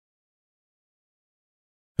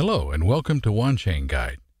Hello and welcome to Wanchain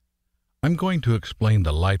Guide. I'm going to explain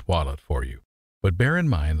the Lite wallet for you, but bear in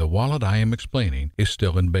mind the wallet I am explaining is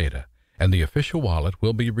still in beta and the official wallet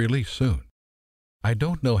will be released soon. I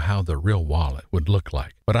don't know how the real wallet would look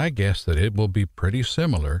like, but I guess that it will be pretty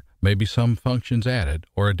similar, maybe some functions added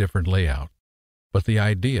or a different layout, but the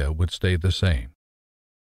idea would stay the same.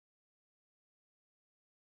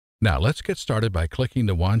 Now let's get started by clicking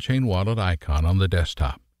the Wanchain wallet icon on the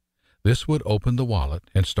desktop. This would open the wallet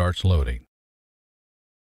and starts loading.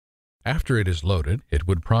 After it is loaded, it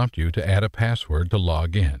would prompt you to add a password to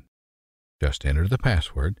log in. Just enter the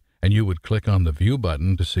password, and you would click on the View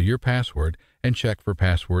button to see your password and check for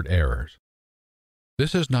password errors.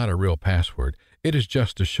 This is not a real password, it is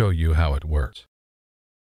just to show you how it works.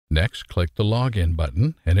 Next, click the Login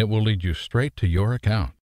button, and it will lead you straight to your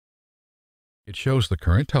account. It shows the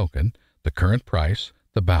current token, the current price,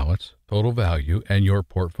 the balance, total value, and your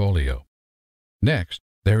portfolio. Next,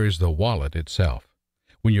 there is the wallet itself.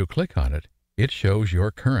 When you click on it, it shows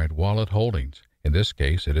your current wallet holdings. In this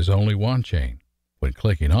case, it is only Wanchain. When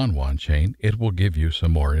clicking on Wanchain, it will give you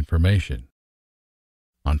some more information.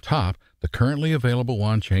 On top, the currently available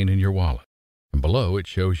Wanchain in your wallet, and below it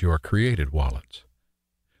shows your created wallets.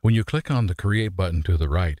 When you click on the Create button to the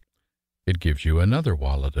right, it gives you another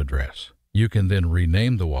wallet address. You can then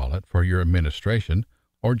rename the wallet for your administration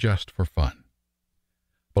or just for fun.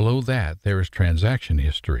 Below that, there is Transaction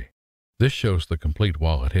History. This shows the complete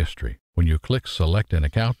wallet history. When you click Select an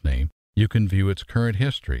account name, you can view its current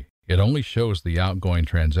history. It only shows the outgoing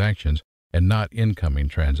transactions and not incoming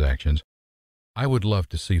transactions. I would love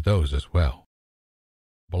to see those as well.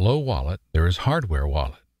 Below Wallet, there is Hardware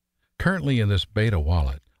Wallet. Currently in this beta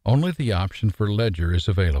wallet, only the option for Ledger is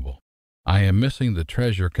available. I am missing the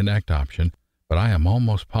Treasure Connect option, but I am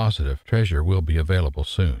almost positive Treasure will be available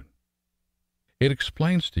soon. It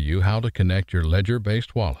explains to you how to connect your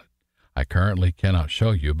Ledger-based wallet. I currently cannot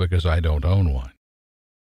show you because I don't own one.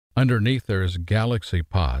 Underneath there is Galaxy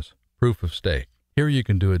POS, Proof of Stake. Here you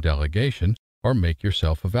can do a delegation or make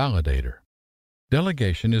yourself a validator.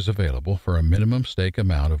 Delegation is available for a minimum stake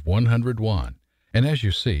amount of 100 won, and as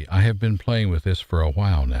you see, I have been playing with this for a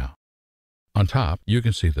while now. On top, you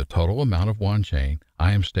can see the total amount of Wanchain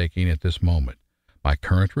I am staking at this moment, my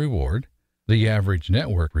current reward, the average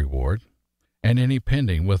network reward, and any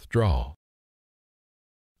pending withdrawal.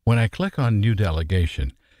 When I click on New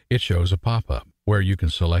Delegation, it shows a pop-up where you can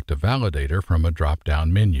select a validator from a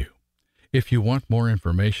drop-down menu. If you want more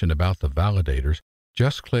information about the validators,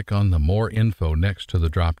 just click on the More Info next to the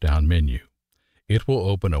drop-down menu. It will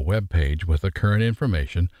open a web page with the current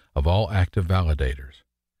information of all active validators.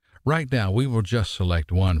 Right now, we will just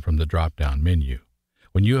select one from the drop-down menu.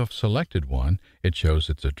 When you have selected one, it shows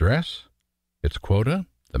its address, its quota,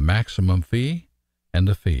 the maximum fee, and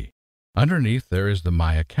the fee. Underneath, there is the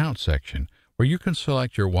My Account section, where you can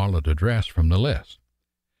select your wallet address from the list.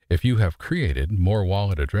 If you have created more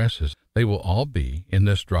wallet addresses, they will all be in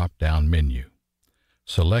this drop-down menu.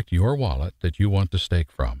 Select your wallet that you want to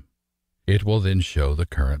stake from. It will then show the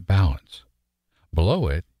current balance. Below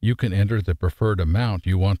it, you can enter the preferred amount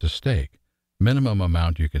you want to stake. Minimum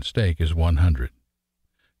amount you can stake is 100.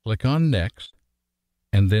 Click on Next,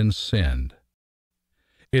 and then Send.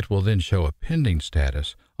 It will then show a pending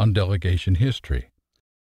status on delegation history,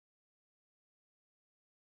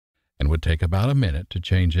 and would take about a minute to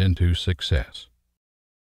change into Success.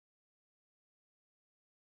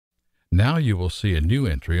 Now you will see a new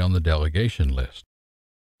entry on the delegation list.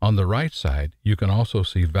 On the right side, you can also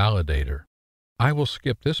see Validator. I will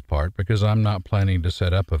skip this part because I'm not planning to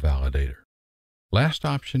set up a validator. Last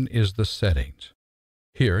option is the Settings.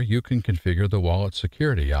 Here you can configure the wallet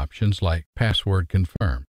security options like Password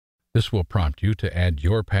Confirm. This will prompt you to add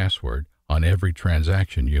your password on every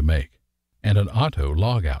transaction you make, and an auto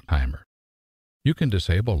logout timer. You can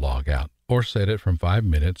disable logout or set it from 5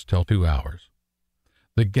 minutes till 2 hours.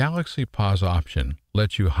 The Galaxy POS option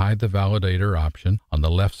lets you hide the validator option on the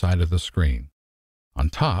left side of the screen. On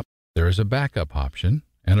top, there is a backup option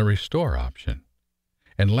and a restore option.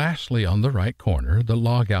 And lastly, on the right corner, the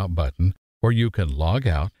logout button where you can log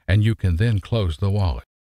out and you can then close the wallet.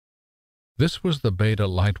 This was the beta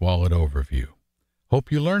Lite wallet overview.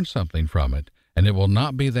 Hope you learned something from it, and it will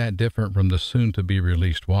not be that different from the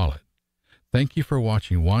soon-to-be-released wallet. Thank you for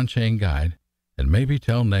watching Wanchain Guide, and maybe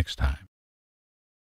till next time.